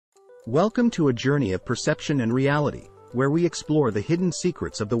Welcome to a journey of perception and reality, where we explore the hidden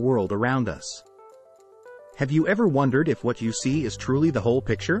secrets of the world around us. Have you ever wondered if what you see is truly the whole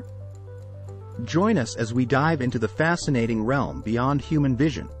picture? Join us as we dive into the fascinating realm beyond human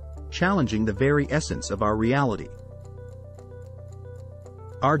vision, challenging the very essence of our reality.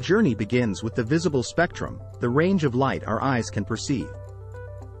 Our journey begins with the visible spectrum, the range of light our eyes can perceive.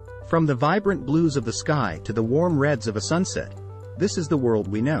 From the vibrant blues of the sky to the warm reds of a sunset, this is the world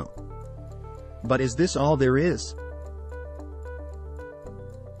we know. But is this all there is?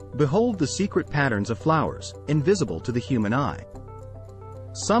 Behold the secret patterns of flowers, invisible to the human eye.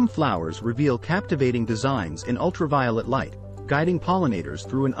 Some flowers reveal captivating designs in ultraviolet light, guiding pollinators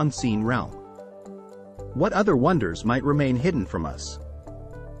through an unseen realm. What other wonders might remain hidden from us?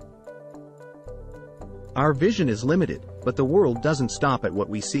 Our vision is limited, but the world doesn't stop at what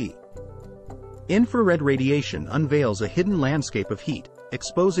we see. Infrared radiation unveils a hidden landscape of heat,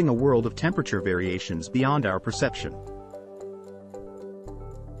 exposing a world of temperature variations beyond our perception.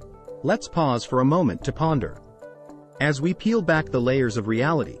 Let's pause for a moment to ponder. As we peel back the layers of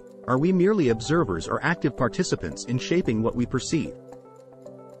reality, are we merely observers or active participants in shaping what we perceive?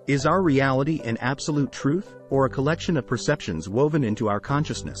 Is our reality an absolute truth, or a collection of perceptions woven into our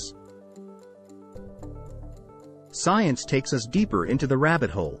consciousness? Science takes us deeper into the rabbit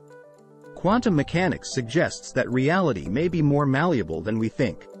hole. Quantum mechanics suggests that reality may be more malleable than we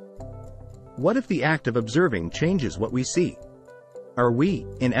think. What if the act of observing changes what we see? Are we,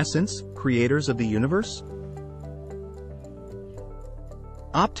 in essence, creators of the universe?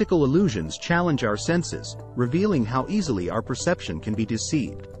 Optical illusions challenge our senses, revealing how easily our perception can be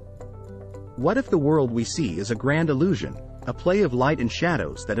deceived. What if the world we see is a grand illusion, a play of light and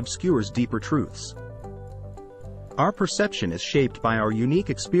shadows that obscures deeper truths? Our perception is shaped by our unique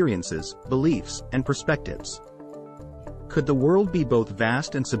experiences, beliefs, and perspectives. Could the world be both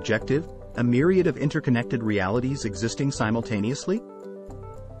vast and subjective, a myriad of interconnected realities existing simultaneously?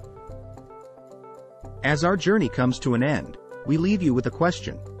 As our journey comes to an end, we leave you with a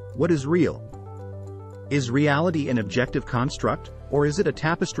question: what is real? Is reality an objective construct, or is it a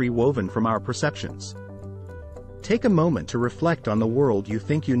tapestry woven from our perceptions? Take a moment to reflect on the world you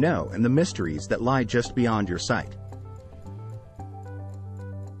think you know and the mysteries that lie just beyond your sight.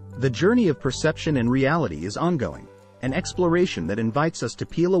 The journey of perception and reality is ongoing, an exploration that invites us to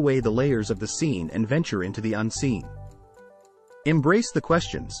peel away the layers of the seen and venture into the unseen. Embrace the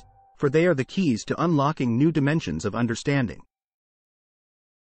questions, for they are the keys to unlocking new dimensions of understanding.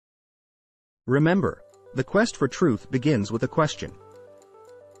 Remember, the quest for truth begins with a question.